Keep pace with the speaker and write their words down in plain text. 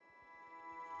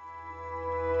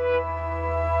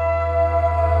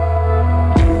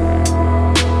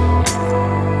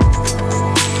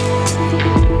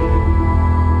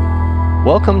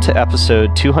Welcome to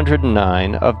episode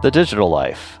 209 of The Digital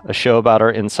Life, a show about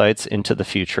our insights into the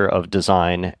future of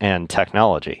design and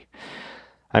technology.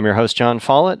 I'm your host, John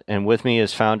Follett, and with me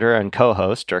is founder and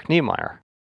co-host Dirk Niemeyer.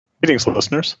 Greetings,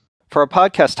 listeners. For our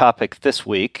podcast topic this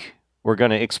week, we're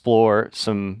going to explore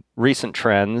some recent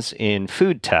trends in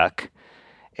food tech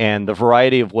and the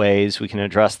variety of ways we can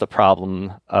address the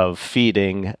problem of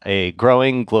feeding a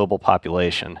growing global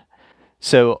population.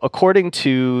 So, according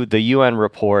to the UN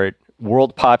report,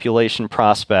 World Population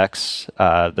Prospects,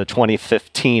 the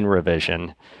 2015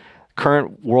 revision,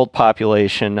 current world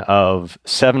population of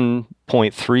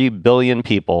 7.3 billion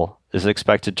people is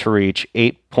expected to reach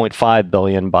 8.5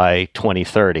 billion by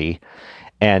 2030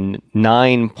 and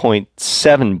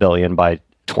 9.7 billion by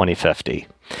 2050.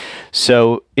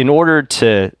 So in order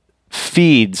to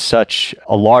feed such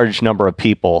a large number of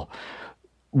people,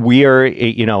 we are,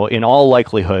 in all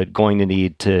likelihood, going to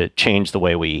need to change the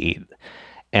way we eat.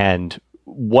 And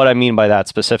what I mean by that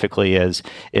specifically is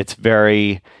it's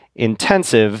very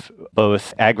intensive,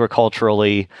 both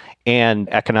agriculturally and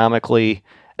economically,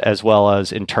 as well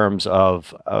as in terms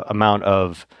of amount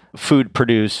of food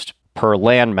produced per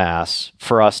land mass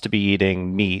for us to be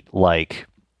eating meat like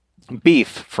beef,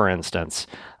 for instance.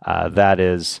 That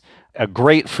is a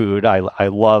great food. I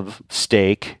love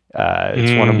steak.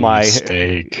 It's one of my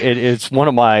it's one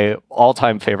of my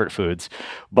all-time favorite foods,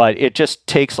 but it just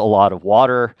takes a lot of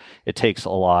water. It takes a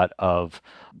lot of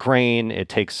grain. It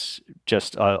takes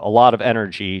just a lot of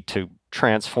energy to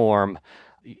transform,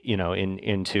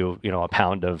 into a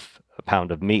pound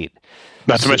of meat.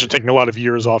 Not to mention taking a lot of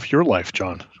years off your life,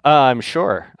 John. I'm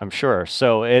sure.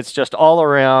 So it's just all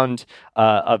around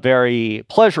a very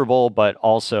pleasurable, but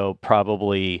also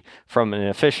probably from an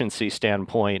efficiency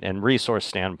standpoint and resource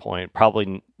standpoint,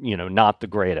 probably, not the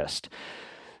greatest.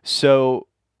 So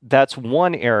that's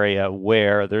one area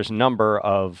where there's a number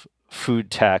of food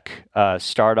tech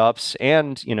startups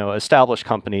and, established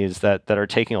companies that are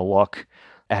taking a look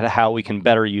at how we can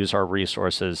better use our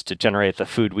resources to generate the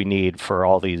food we need for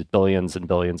all these billions and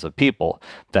billions of people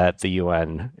that the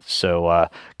UN so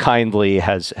kindly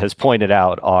has pointed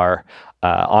out are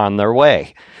on their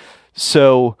way.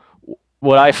 So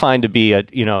what I find to be a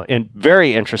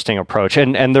very interesting approach,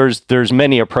 and there's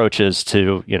many approaches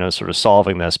to sort of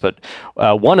solving this, but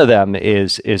one of them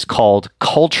is called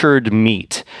cultured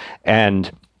meat,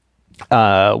 and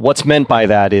what's meant by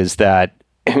that is that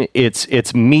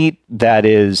it's meat that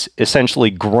is essentially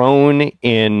grown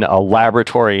in a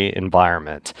laboratory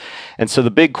environment. And so the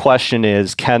big question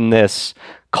is, can this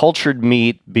cultured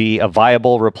meat be a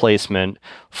viable replacement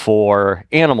for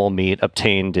animal meat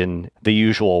obtained in the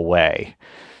usual way?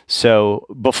 So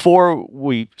before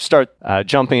we start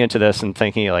jumping into this and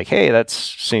thinking like, hey, that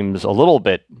seems a little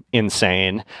bit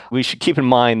insane, we should keep in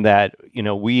mind that,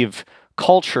 we've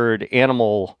cultured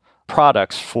animal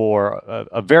products for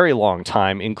a very long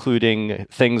time, including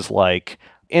things like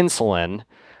insulin,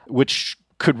 which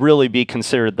could really be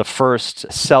considered the first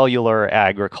cellular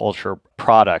agriculture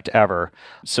product ever.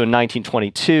 So in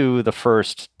 1922, the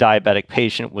first diabetic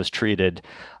patient was treated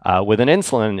with an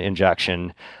insulin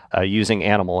injection using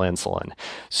animal insulin.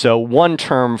 So one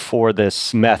term for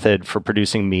this method for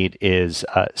producing meat is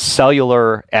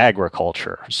cellular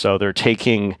agriculture. So they're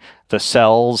taking the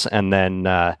cells and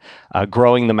then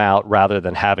growing them out rather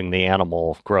than having the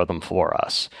animal grow them for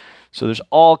us. So there's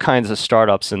all kinds of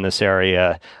startups in this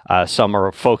area. Some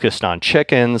are focused on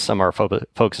chicken, some are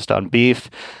focused on beef.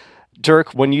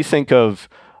 Dirk, when you think of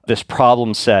this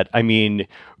problem set,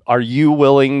 are you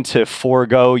willing to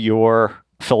forego your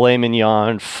filet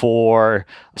mignon for,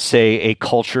 say, a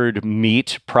cultured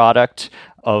meat product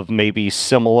of maybe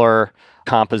similar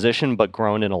composition but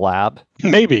grown in a lab?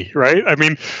 Maybe, right?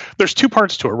 There's two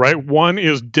parts to it, right? One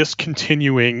is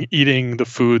discontinuing eating the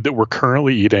food that we're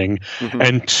currently eating,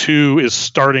 and two is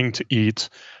starting to eat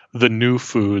the new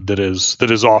food that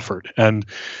is offered. And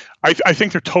I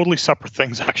think they're totally separate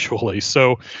things, actually.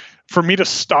 So for me to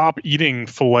stop eating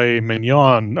filet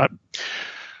mignon,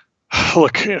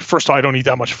 look, first of all, I don't eat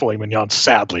that much filet mignon,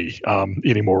 sadly.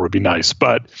 Eating more would be nice.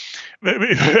 But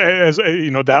as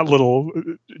that little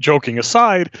joking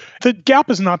aside, the gap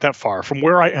is not that far from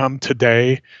where I am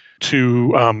today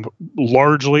to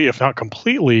largely, if not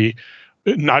completely,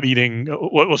 not eating,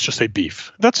 let's just say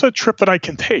beef. That's a trip that I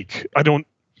can take. I don't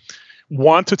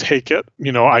want to take it.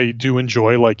 I do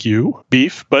enjoy, like you,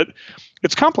 beef, but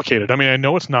it's complicated. I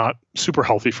know it's not super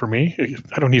healthy for me.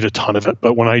 I don't need a ton of it,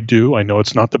 but when I do, I know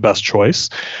it's not the best choice.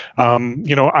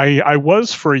 I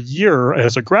was for a year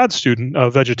as a grad student a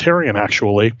vegetarian,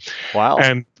 actually. Wow.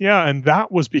 And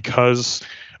that was because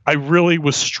I really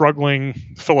was struggling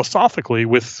philosophically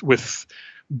with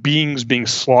beings being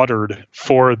slaughtered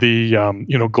for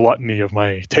the gluttony of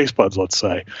my taste buds, let's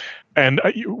say. And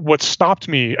what stopped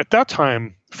me at that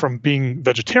time from being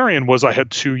vegetarian was I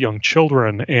had two young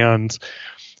children, and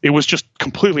it was just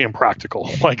completely impractical.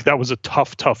 Like, that was a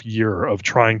tough year of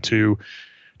trying to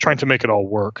make it all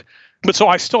work. But so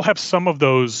I still have some of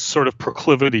those sort of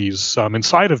proclivities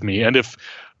inside of me. And if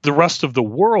the rest of the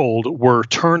world were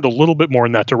turned a little bit more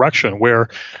in that direction, where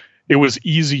it was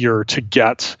easier to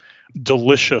get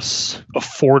delicious,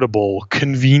 affordable,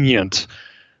 convenient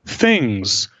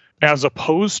things as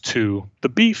opposed to the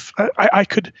beef, I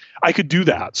could do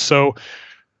that. So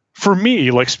for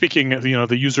me, like, speaking,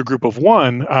 the user group of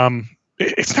one,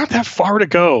 it's not that far to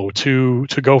go to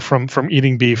go from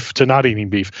eating beef to not eating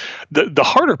beef. The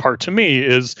harder part to me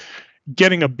is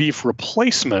getting a beef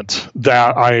replacement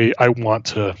that I want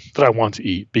to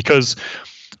eat, because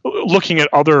looking at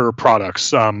other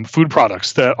products, food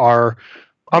products that are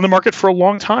on the market for a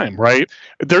long time, right?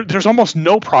 There's almost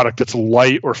no product that's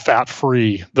light or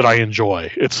fat-free that I enjoy.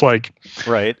 It's like,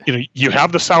 right, you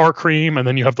have the sour cream and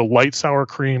then you have the light sour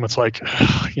cream. It's like,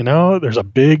 there's a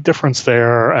big difference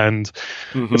there. And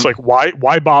it's like,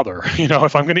 why bother?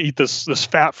 If I'm going to eat this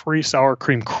fat-free sour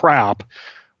cream crap,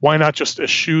 why not just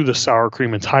eschew the sour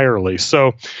cream entirely?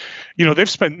 So, they've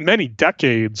spent many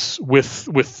decades with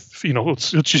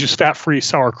let's just use fat-free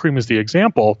sour cream as the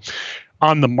example,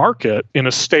 on the market in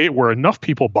a state where enough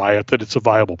people buy it that it's a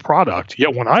viable product.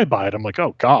 Yet when I buy it, I'm like,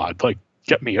 oh God, like,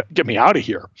 get me out of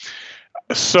here.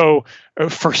 So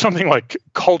for something like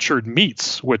cultured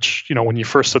meats, which, when you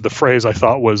first said the phrase, I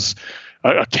thought was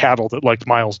a cattle that liked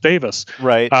Miles Davis.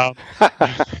 Right.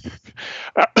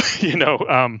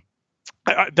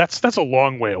 That's a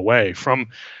long way away from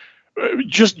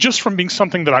just from being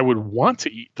something that I would want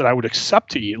to eat, that I would accept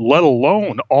to eat, let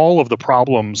alone all of the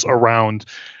problems around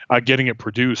getting it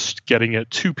produced, getting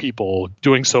it to people,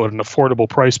 doing so at an affordable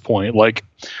price point. Like,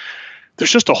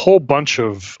 there's just a whole bunch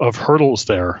of hurdles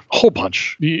there, a whole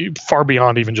bunch, far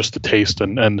beyond even just the taste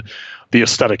and the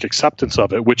aesthetic acceptance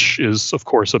of it, which is, of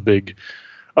course, a big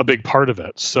part of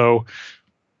it. So,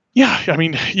 yeah, I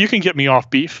mean, you can get me off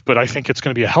beef, but I think it's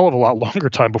going to be a hell of a lot longer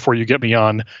time before you get me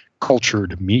on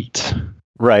cultured meat.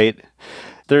 Right.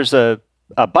 There's a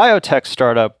biotech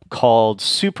startup called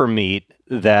Supermeat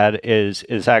that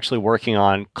is actually working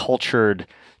on cultured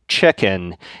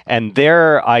chicken, and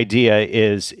their idea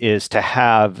is to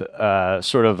have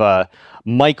sort of a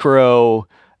micro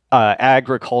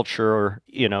agriculture,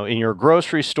 in your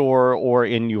grocery store or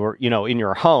in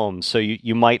your home. So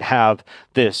you might have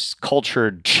this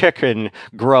cultured chicken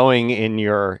growing in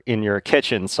your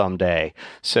kitchen someday.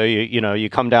 So you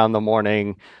come down the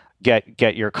morning,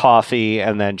 get your coffee,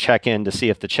 and then check in to see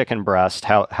if the chicken breast,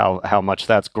 how much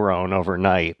that's grown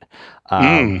overnight.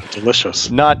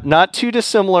 Delicious. Not too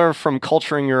dissimilar from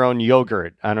culturing your own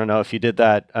yogurt. I don't know if you did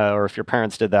that or if your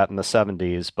parents did that in the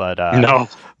 70s, but no.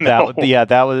 That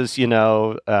was,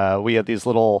 we had these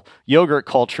little yogurt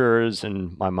cultures,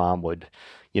 and my mom would,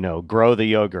 grow the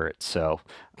yogurt. So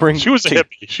she was a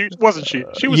hippie. Wasn't she?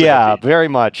 She was a hippie. Very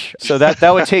much. So that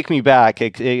would take me back,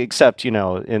 except,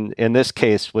 in this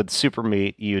case with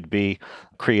Supermeat, you'd be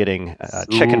creating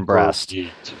chicken breast.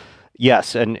 Meat.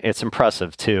 Yes, and it's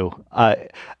impressive too.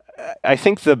 I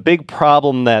think the big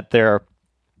problem that they're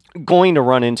going to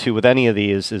run into with any of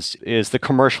these is the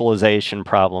commercialization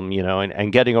problem,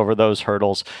 and getting over those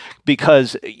hurdles,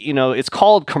 because it's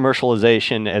called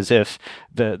commercialization as if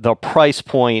the price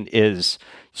point is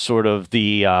sort of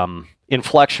the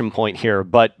inflection point here,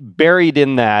 but buried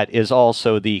in that is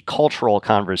also the cultural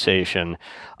conversation.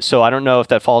 So I don't know if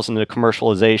that falls into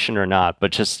commercialization or not,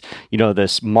 but just,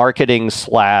 this marketing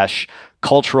 /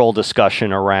 cultural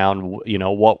discussion around,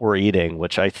 what we're eating,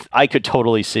 which I could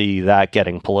totally see that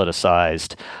getting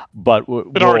politicized. But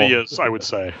it already is, I would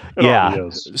say. It already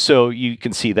is. So you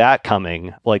can see that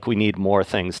coming. Like, we need more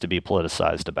things to be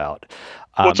politicized about.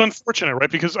 Well, it's unfortunate, right?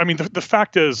 Because, I mean, the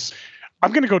fact is,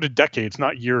 I'm going to go to decades,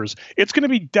 not years. It's going to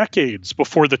be decades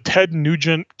before the Ted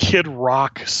Nugent Kid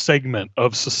Rock segment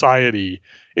of society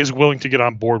is willing to get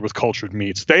on board with cultured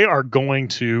meats. They are going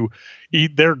to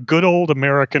eat their good old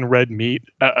American red meat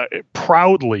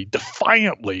proudly,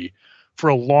 defiantly, for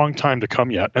a long time to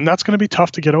come yet. And that's going to be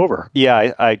tough to get over.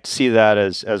 Yeah, I see that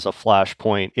as a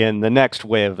flashpoint in the next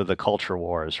wave of the culture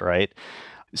wars, right?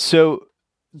 So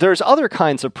there's other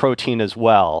kinds of protein as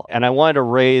well. And I wanted to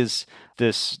raise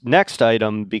this next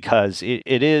item because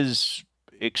it is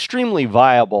extremely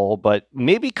viable, but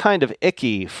maybe kind of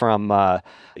icky from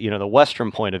the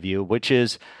Western point of view, which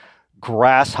is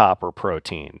grasshopper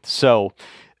protein. So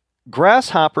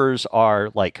grasshoppers are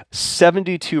like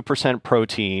 72%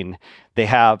 protein. They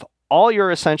have all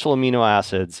your essential amino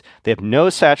acids. They have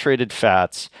no saturated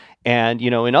fats. And,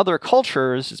 in other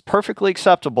cultures, it's perfectly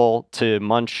acceptable to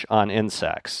munch on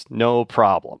insects, no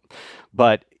problem.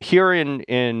 But here in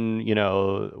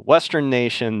Western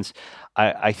nations,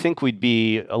 I think we'd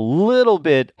be a little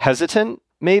bit hesitant,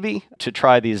 maybe, to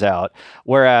try these out.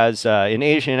 Whereas in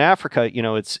Asia and Africa,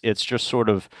 it's just sort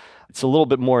of, it's a little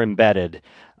bit more embedded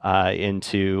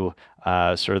into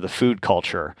sort of the food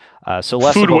culture. So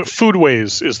less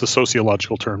foodways is the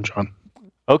sociological term, John.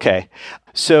 Okay.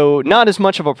 So not as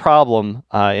much of a problem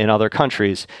in other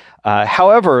countries.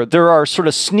 However, there are sort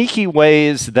of sneaky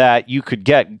ways that you could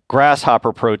get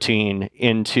grasshopper protein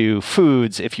into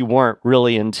foods if you weren't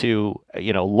really into,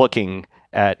 looking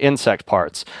at insect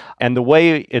parts. And the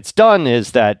way it's done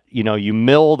is that, you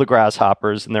mill the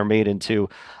grasshoppers and they're made into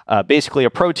basically a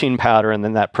protein powder. And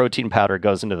then that protein powder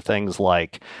goes into things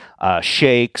like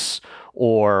shakes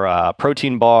or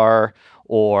protein bar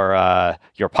or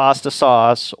your pasta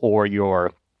sauce or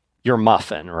your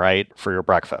muffin, right, for your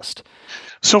breakfast.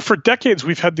 So for decades,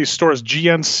 we've had these stores,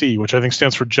 GNC, which I think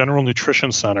stands for General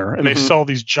Nutrition Center, and they sell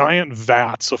these giant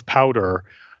vats of powder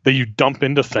that you dump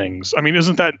into things. I mean,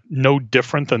 isn't that no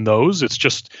different than those? It's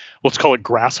just, let's call it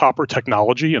grasshopper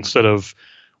technology instead of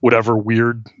whatever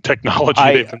weird technology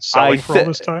they've been selling for all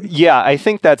this time? Yeah, I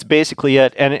think that's basically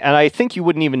it. And I think you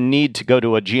wouldn't even need to go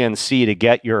to a GNC to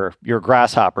get your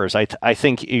grasshoppers. I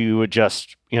think you would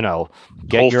just, get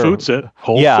Whole Foods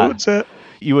it.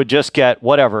 You would just get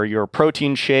whatever, your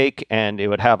protein shake, and it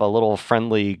would have a little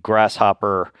friendly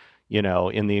grasshopper,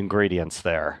 in the ingredients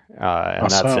there. And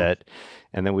that's it.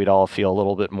 And then we'd all feel a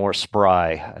little bit more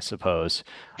spry, I suppose,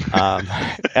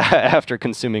 after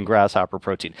consuming grasshopper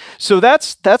protein. So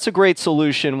that's a great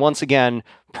solution. Once again,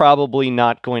 probably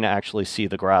not going to actually see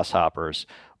the grasshoppers,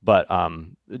 but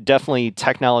definitely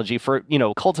technology for,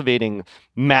 cultivating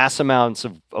mass amounts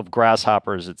of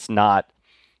grasshoppers. It's not,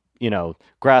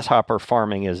 grasshopper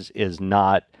farming is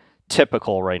not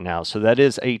typical right now. So that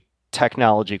is a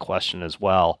technology question as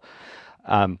well.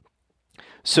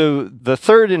 So the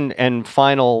third and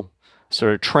final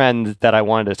sort of trend that I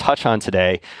wanted to touch on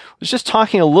today was just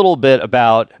talking a little bit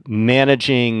about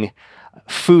managing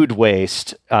food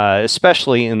waste,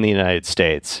 especially in the United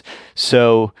States.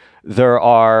 So there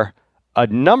are a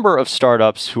number of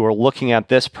startups who are looking at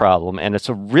this problem, and it's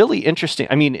a really interesting,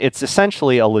 it's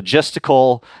essentially a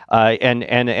logistical and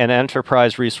an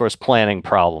enterprise resource planning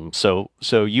problem. So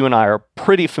you and I are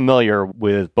pretty familiar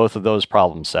with both of those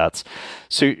problem sets.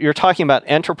 So you're talking about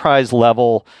enterprise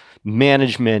level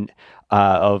management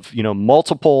of,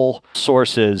 multiple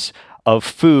sources of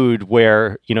food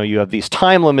where, you have these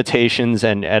time limitations,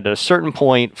 and at a certain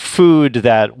point, food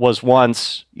that was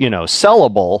once,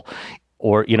 sellable,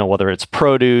 or, whether it's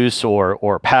produce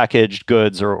or packaged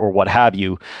goods or what have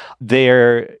you,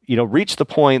 they're, reach the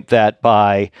point that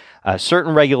by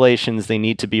certain regulations, they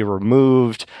need to be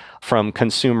removed from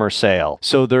consumer sale.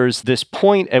 So there's this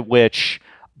point at which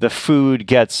the food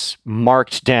gets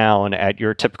marked down at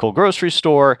your typical grocery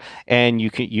store, and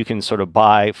you can sort of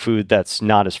buy food that's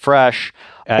not as fresh.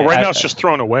 Well, right now it's just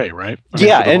thrown away, right?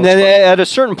 And then at a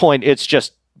certain point, it's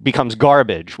just becomes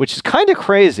garbage, which is kind of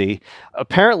crazy.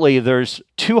 Apparently, there's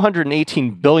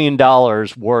 $218 billion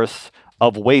worth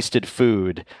of wasted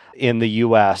food in the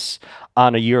U.S.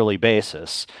 on a yearly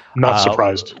basis. Not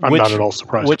surprised. I'm not at all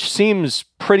surprised. Which seems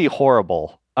pretty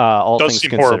horrible, all things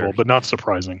considered. Does seem horrible, but not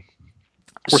surprising.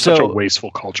 We're such a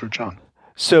wasteful culture, John.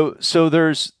 So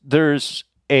there's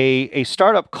a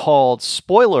startup called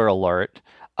Spoiler Alert,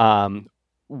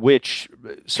 which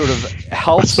sort of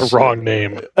helps. That's the wrong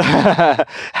name.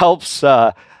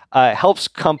 Helps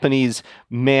companies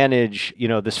manage,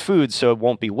 this food so it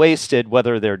won't be wasted,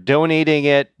 whether they're donating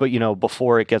it, but,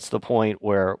 before it gets to the point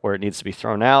where it needs to be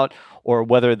thrown out, or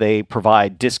whether they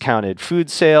provide discounted food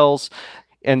sales.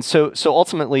 And so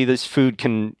ultimately this food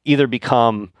can either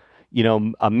become,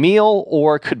 a meal,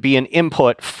 or it could be an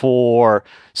input for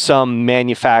some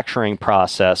manufacturing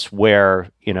process where,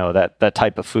 that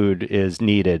type of food is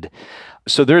needed.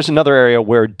 So there's another area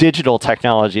where digital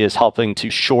technology is helping to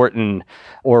shorten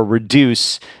or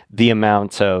reduce the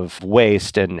amount of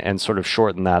waste and sort of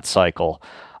shorten that cycle.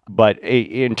 But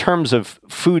in terms of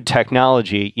food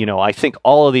technology, I think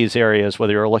all of these areas,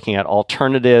 whether you're looking at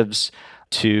alternatives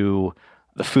to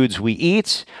the foods we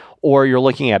eat, or you're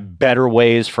looking at better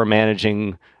ways for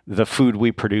managing the food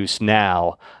we produce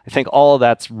now, I think all of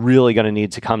that's really going to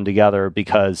need to come together,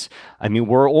 because,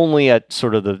 we're only at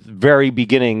sort of the very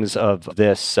beginnings of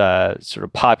this sort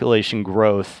of population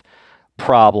growth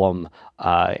problem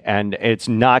And it's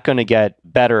not going to get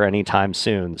better anytime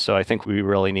soon. So I think we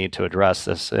really need to address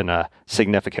this in a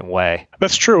significant way.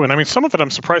 That's true. And I mean, some of it I'm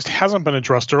surprised hasn't been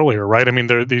addressed earlier, right? I mean,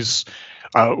 there are these,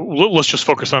 let's just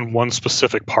focus on one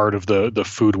specific part of the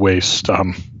food waste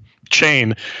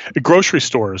chain. Grocery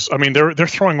stores. I mean, they're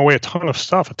throwing away a ton of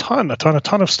stuff, a ton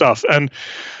of stuff. And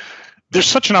there's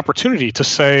such an opportunity to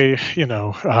say,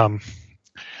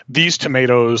 these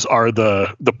tomatoes are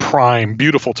the prime,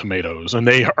 beautiful tomatoes, and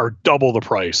they are double the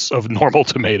price of normal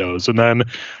tomatoes. And then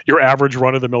your average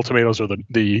run-of-the-mill tomatoes are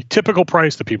the typical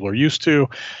price that people are used to.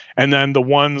 And then the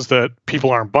ones that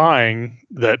people aren't buying,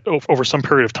 that over some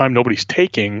period of time nobody's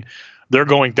taking, they're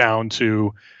going down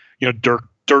to,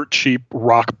 dirt cheap,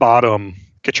 rock bottom,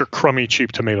 get your crummy,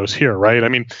 cheap tomatoes here, right? I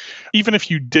mean, even if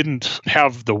you didn't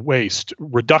have the waste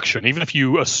reduction, even if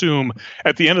you assume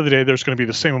at the end of the day there's going to be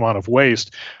the same amount of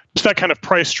waste, just that kind of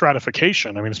price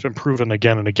stratification. I mean, it's been proven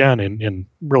again and again in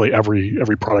really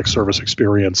every product, service,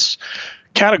 experience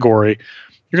category.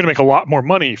 You're going to make a lot more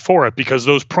money for it because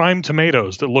those prime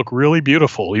tomatoes that look really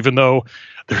beautiful, even though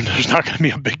there's not going to be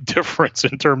a big difference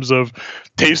in terms of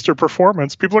taste or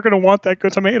performance, people are going to want that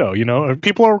good tomato.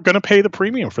 People are going to pay the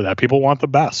premium for that. People want the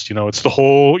best. It's the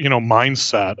whole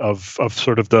mindset of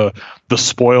sort of the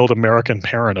spoiled American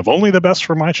parent of only the best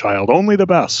for my child, only the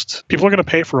best. People are going to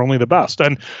pay for only the best.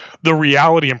 And the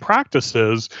reality in practice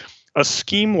is, a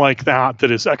scheme like that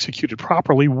is executed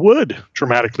properly would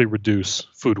dramatically reduce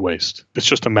food waste. It's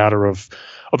just a matter of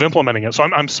implementing it. So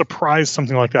I'm surprised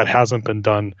something like that hasn't been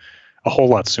done a whole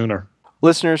lot sooner.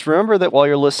 Listeners, remember that while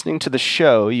you're listening to the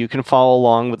show, you can follow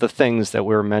along with the things that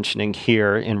we're mentioning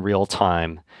here in real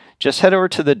time. Just head over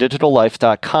to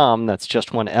thedigitallife.com, that's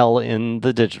just one L in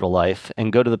the Digital Life,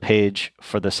 and go to the page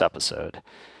for this episode.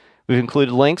 We've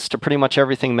included links to pretty much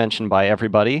everything mentioned by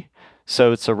everybody.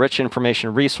 So it's a rich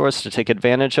information resource to take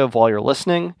advantage of while you're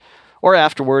listening, or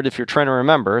afterward if you're trying to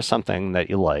remember something that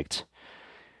you liked.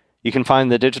 You can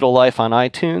find The Digital Life on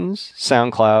iTunes,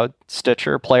 SoundCloud,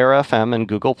 Stitcher, Player FM, and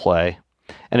Google Play.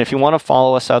 And if you want to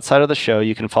follow us outside of the show,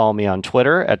 you can follow me on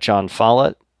Twitter at John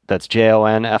Follett. That's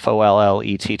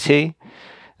JONFOLLETT.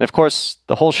 And of course,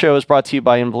 the whole show is brought to you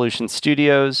by Involution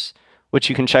Studios, which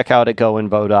you can check out at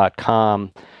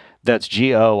goinvo.com. That's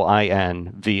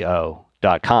GOINVO.com.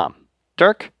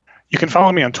 Dirk? You can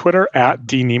follow me on Twitter at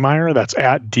DNiemeyer. That's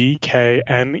at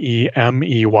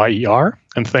DKNEMEYER.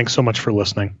 And thanks so much for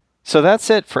listening. So that's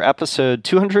it for episode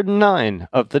 209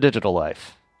 of The Digital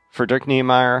Life. For Dirk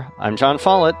Niemeyer, I'm John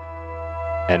Follett,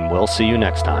 and we'll see you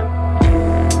next time.